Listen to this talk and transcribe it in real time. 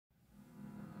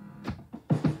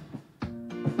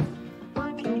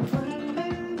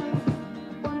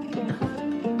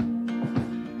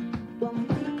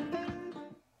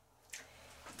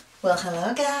Well,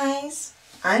 hello guys,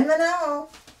 I'm Manal.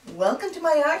 Welcome to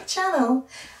my art channel.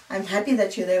 I'm happy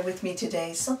that you're there with me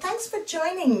today, so thanks for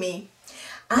joining me.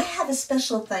 I have a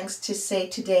special thanks to say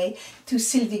today to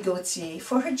Sylvie Gauthier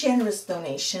for her generous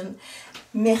donation.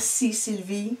 Merci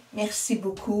Sylvie, merci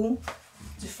beaucoup,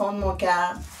 du fond de mon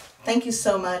cœur. Thank you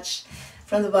so much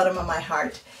from the bottom of my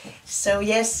heart. So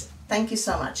yes, thank you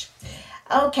so much.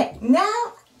 Okay,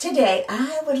 now today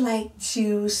I would like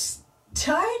to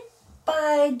start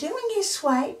by doing a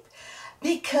swipe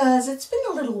because it's been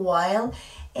a little while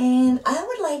and I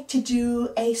would like to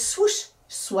do a swoosh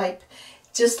swipe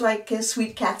just like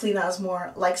sweet Cathleen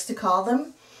Ozmore likes to call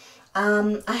them.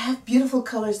 I have beautiful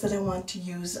colors that I want to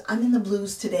use. I'm in the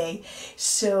blues today,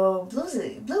 so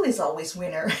blue is always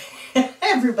winner.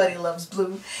 Everybody loves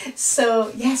blue.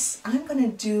 So yes, I'm going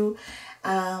to do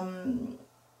on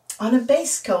a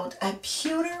base coat a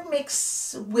pewter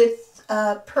mix with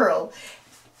pearl.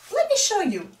 Let me show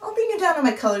you. I'll bring you down on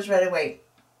my colors right away.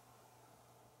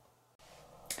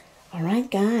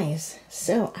 Alright guys,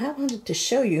 so I wanted to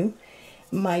show you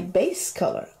my base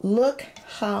color. Look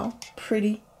how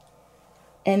pretty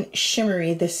and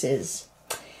shimmery this is.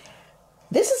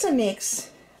 This is a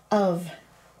mix of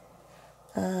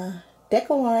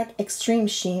DecoArt Extreem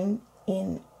Sheen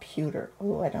in pewter.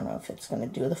 Oh, I don't know if it's going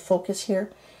to do the focus here.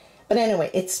 But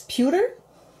anyway, it's pewter.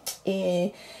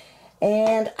 And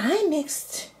I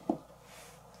mixed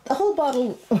the whole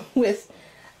bottle with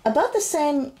about the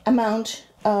same amount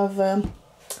of,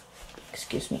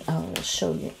 excuse me, I'll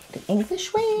show you the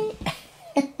English way.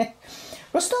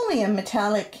 Rustoleum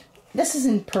metallic. This is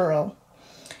in pearl.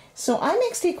 So I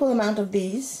mixed equal amount of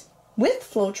these with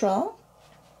Floetrol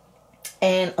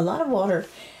and a lot of water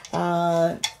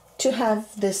to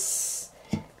have this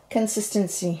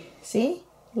consistency. See?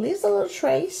 Leaves a little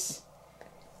trace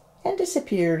and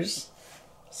disappears.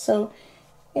 So,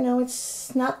 you know,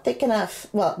 it's not thick enough.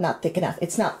 Well, not thick enough.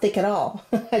 It's not thick at all,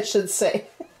 I should say.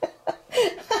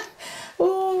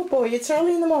 Oh boy, it's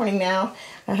early in the morning now.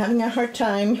 I'm having a hard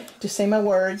time to say my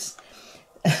words.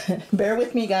 Bear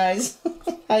with me, guys.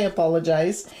 I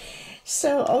apologize.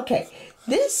 So, okay.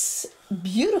 This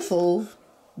beautiful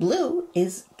blue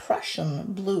is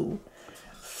Prussian blue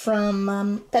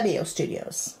from Pebeo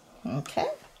Studios. Okay.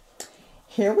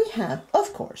 Here we have,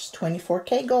 of course,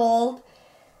 24K gold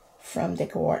from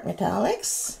DecoArt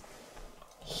Métalliques.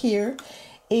 Here,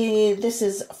 this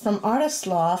is from Artist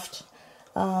Loft,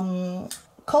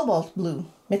 Cobalt blue,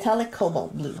 metallic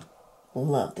cobalt blue.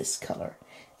 Love this color.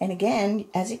 And again,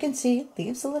 as you can see,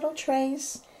 leaves a little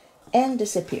trace and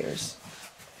disappears.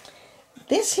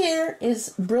 This here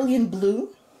is Brilliant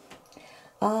blue.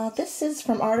 This is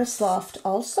from Artist Loft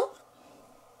also.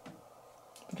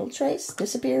 Little trace,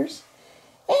 disappears.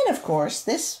 And of course,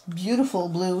 this beautiful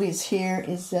blue is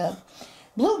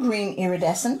blue-green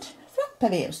iridescent from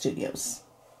Pebeo Studios.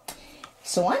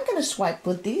 So I'm going to swipe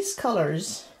with these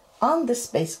colors on this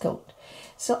base coat.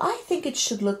 So I think it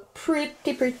should look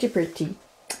pretty, pretty, pretty.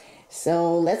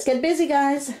 So let's get busy,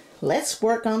 guys. Let's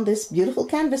work on this beautiful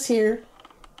canvas here.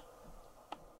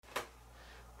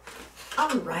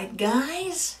 All right,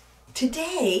 guys.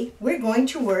 Today we're going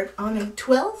to work on a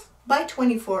 12 by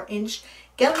 24 inch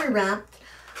gallery wrapped,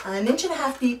 an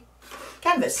 1.5 deep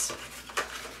canvas.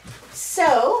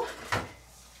 So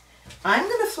I'm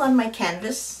going to flood my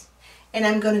canvas and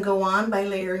I'm going to go on by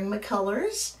layering my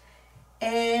colors.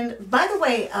 And by the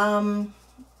way,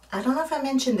 I don't know if I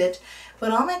mentioned it,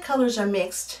 but all my colors are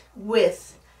mixed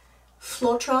with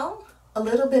Floetrol, a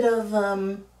little bit of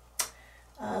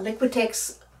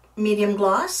Liquitex medium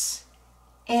gloss,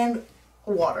 and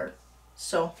water.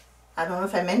 So I don't know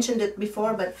if I mentioned it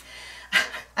before, but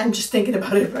I'm just thinking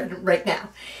about it right now.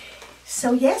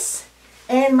 So yes,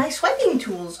 and my swiping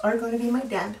tools are going to be my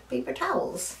damp paper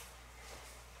towels.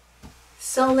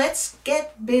 So let's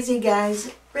get busy,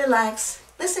 guys. Relax,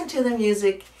 listen to the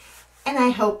music, and I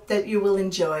hope that you will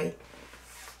enjoy.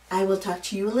 I will talk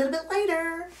to you a little bit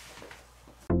later.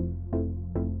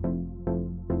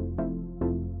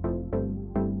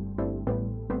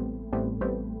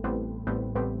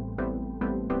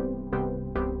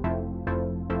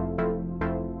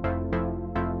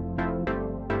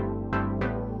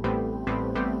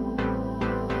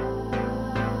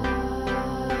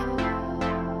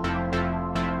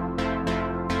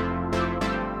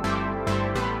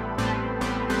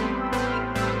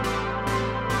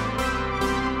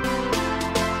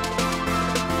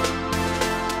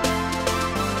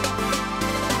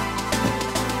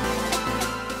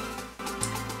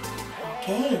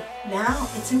 Okay, now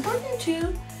it's important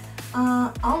to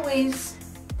always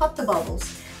pop the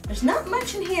bubbles. There's not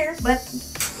much in here, but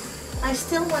I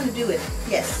still want to do it.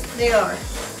 Yes, they are.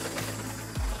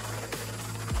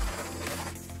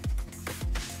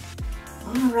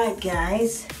 All right,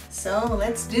 guys, so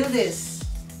let's do this.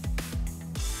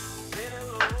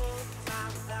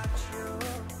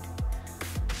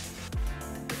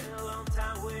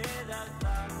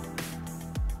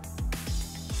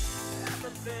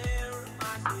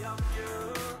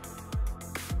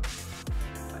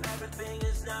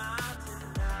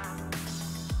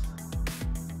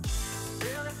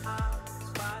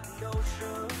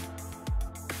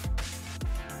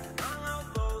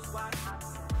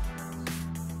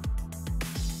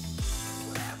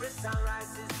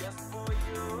 Sunrise is just for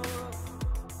you,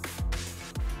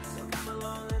 so come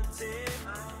along and take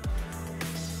my hand.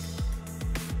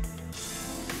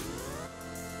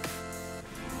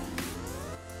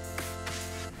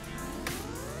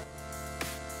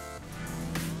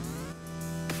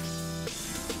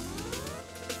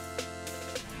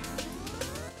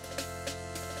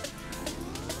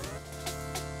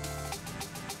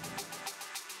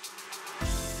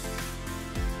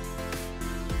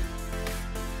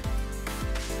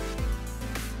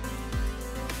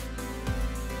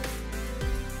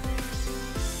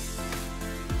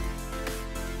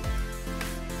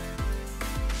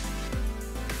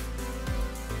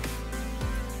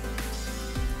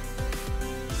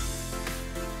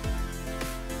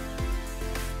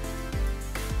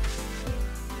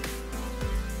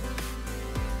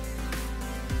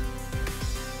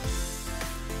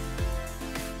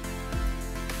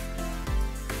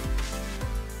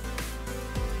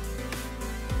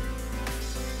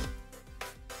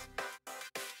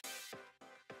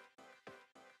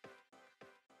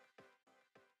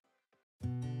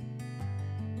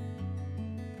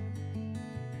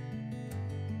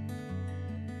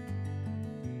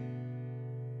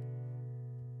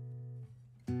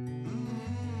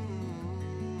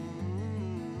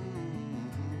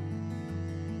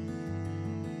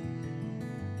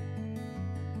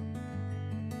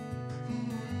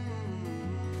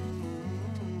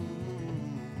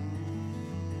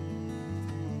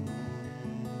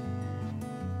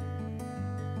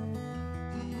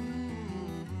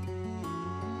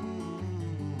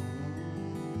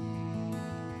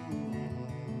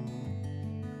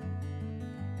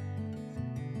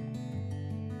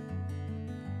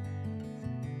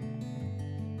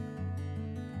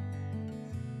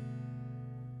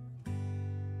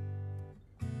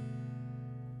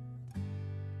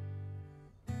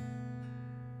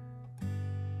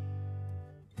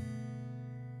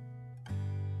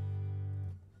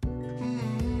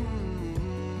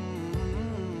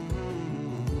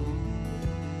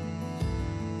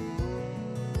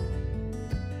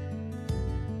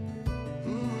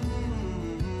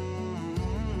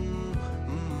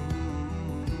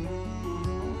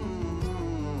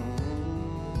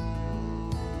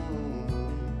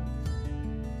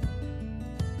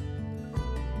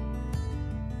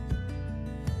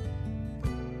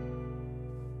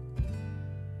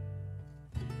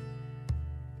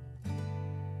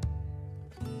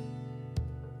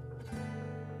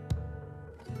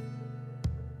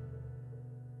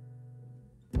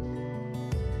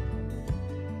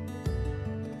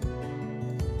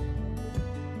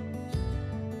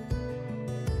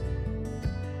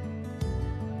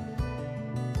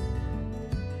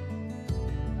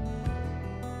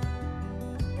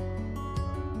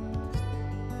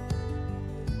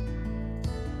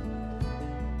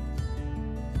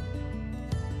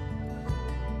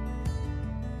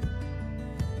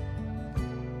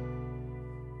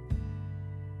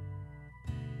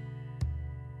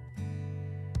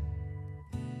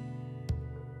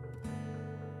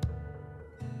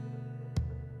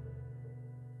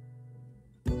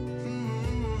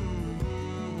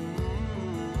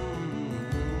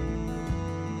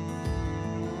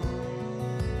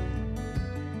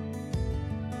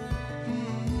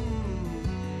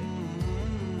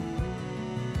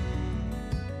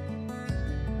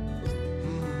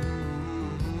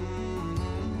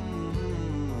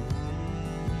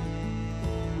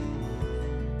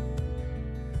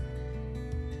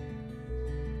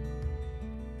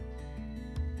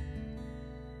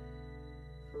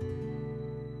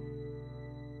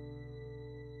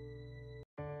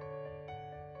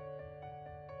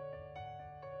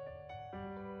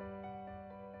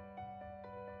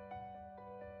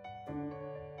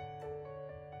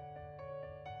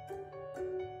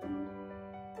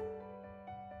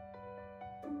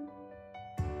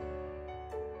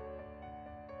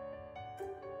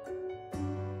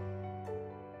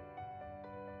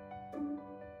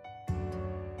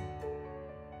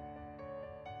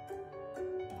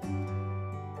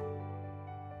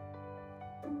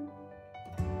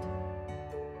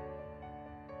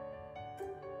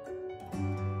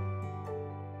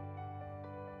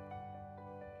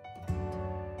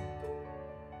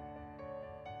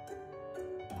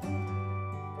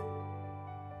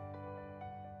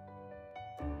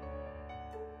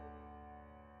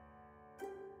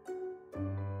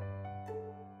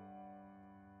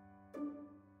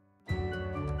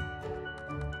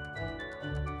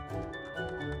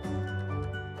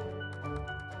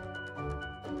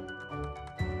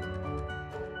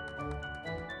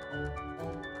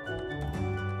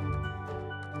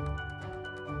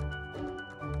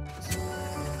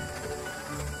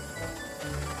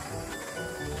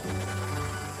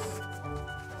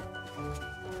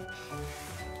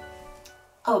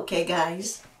 Okay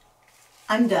guys,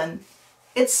 I'm done.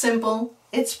 It's simple,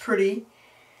 it's pretty,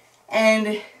 and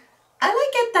I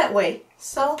like it that way.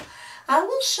 So I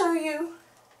will show you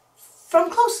from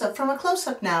a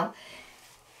close-up now.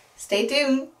 Stay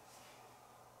tuned.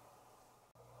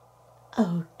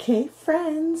 Okay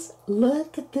friends,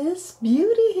 look at this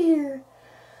beauty here.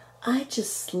 I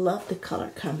just love the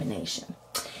color combination.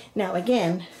 Now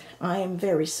again, I am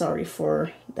very sorry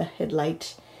for the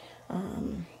headlight.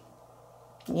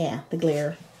 Yeah, the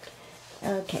glare.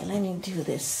 Okay, let me do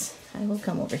this. I will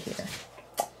come over here.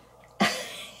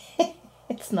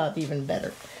 It's not even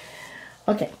better.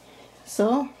 Okay,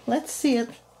 so let's see it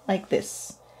like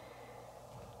this.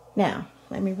 Now,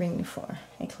 let me bring you for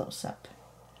a close-up.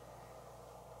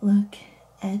 Look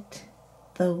at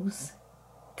those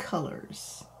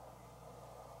colors.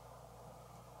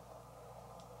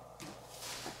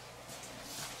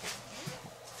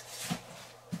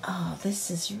 Oh,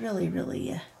 this is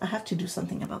really, I have to do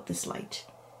something about this light.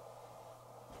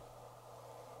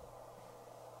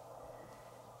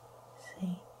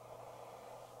 See?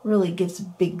 Really gives a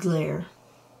big glare.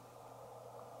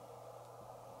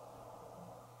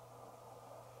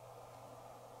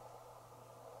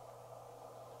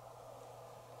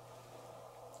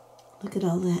 Look at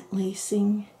all that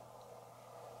lacing.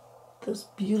 Those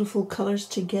beautiful colors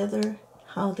together.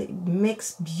 How they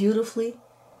mix beautifully.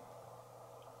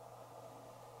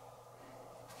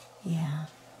 Yeah.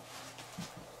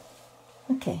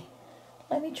 Okay,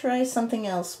 let me try something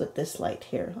else with this light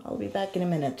here. I'll be back in a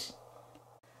minute.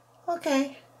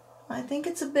 Okay, I think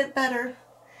it's a bit better.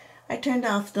 I turned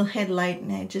off the headlight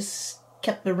and I just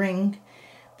kept the ring,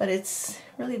 but it's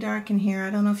really dark in here. I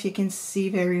don't know if you can see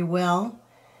very well,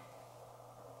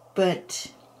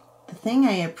 but the thing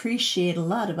I appreciate a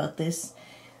lot about this,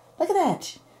 look at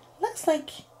that. Looks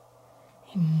like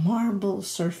a marble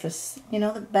surface, you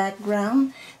know, the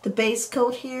background, the base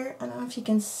coat here. I don't know if you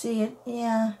can see it.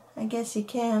 Yeah, I guess you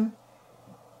can.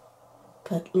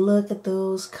 But look at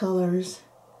those colors.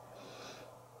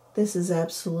 This is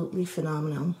absolutely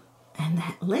phenomenal. And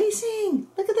that lacing,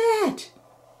 look at that.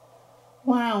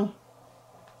 Wow.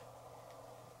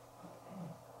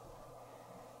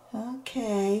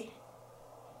 Okay.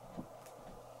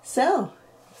 So,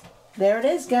 there it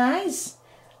is, guys.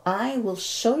 I will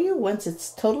show you once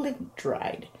it's totally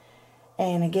dried.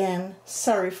 And again,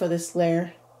 sorry for this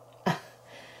glare.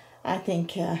 I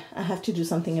think I have to do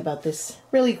something about this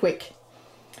really quick.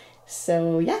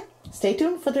 So yeah, stay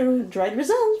tuned for the dried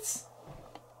results.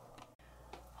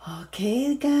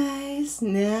 Okay guys,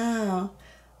 now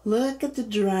look at the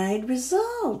dried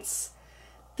results.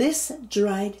 This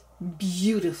dried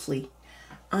beautifully.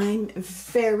 I'm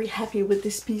very happy with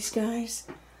this piece, guys.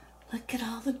 Look at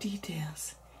all the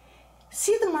details.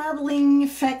 See the marbling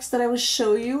effects that I was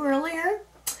showing you earlier?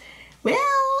 Well,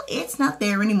 it's not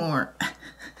there anymore.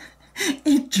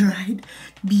 It dried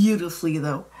beautifully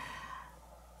though.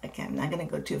 Okay, I'm not gonna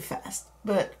go too fast,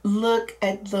 but look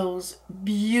at those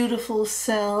beautiful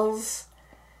cells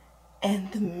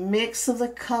and the mix of the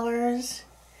colors.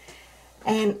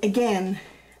 And again,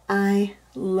 I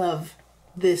love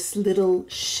this little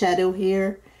shadow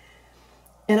here.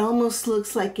 It almost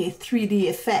looks like a 3D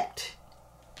effect.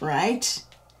 Right?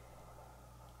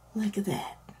 Look at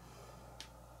that.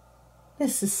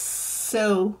 This is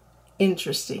so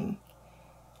interesting.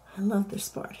 I love this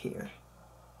part here.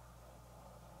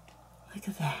 Look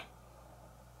at that.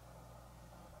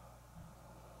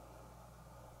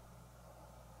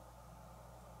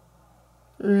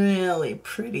 Really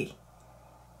pretty.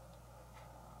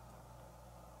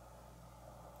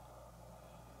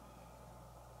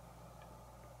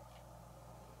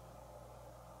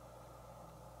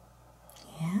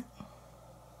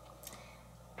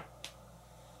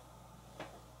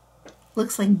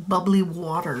 Looks like bubbly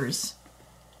waters.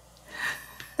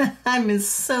 I'm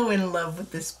so in love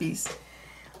with this piece.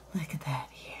 Look at that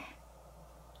here.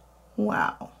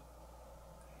 Wow.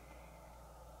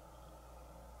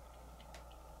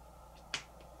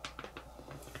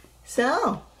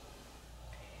 So,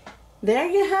 there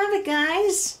you have it,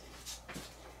 guys.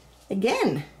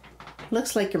 Again,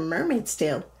 looks like a mermaid's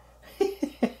tail. I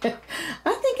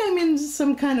think I'm in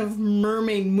some kind of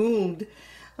mermaid mood.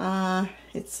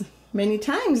 It's many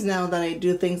times now that I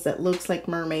do things that looks like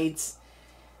mermaids.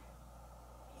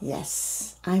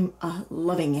 Yes, I'm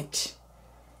loving it.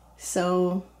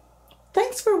 So,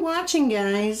 thanks for watching,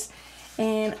 guys.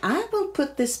 And I will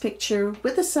put this picture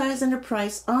with the size and the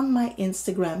price on my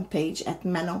Instagram page at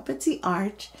Manon Petit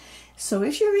Art. So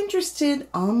if you're interested,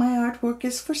 all my artwork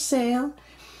is for sale.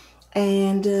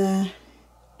 And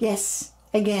yes,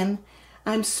 again,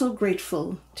 I'm so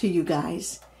grateful to you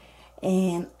guys.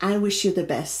 And I wish you the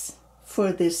best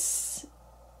for this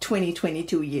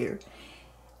 2022 year.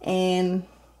 And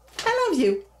I love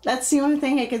you. That's the only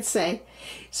thing I can say.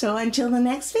 So until the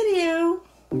next video,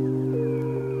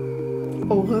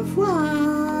 au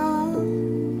revoir.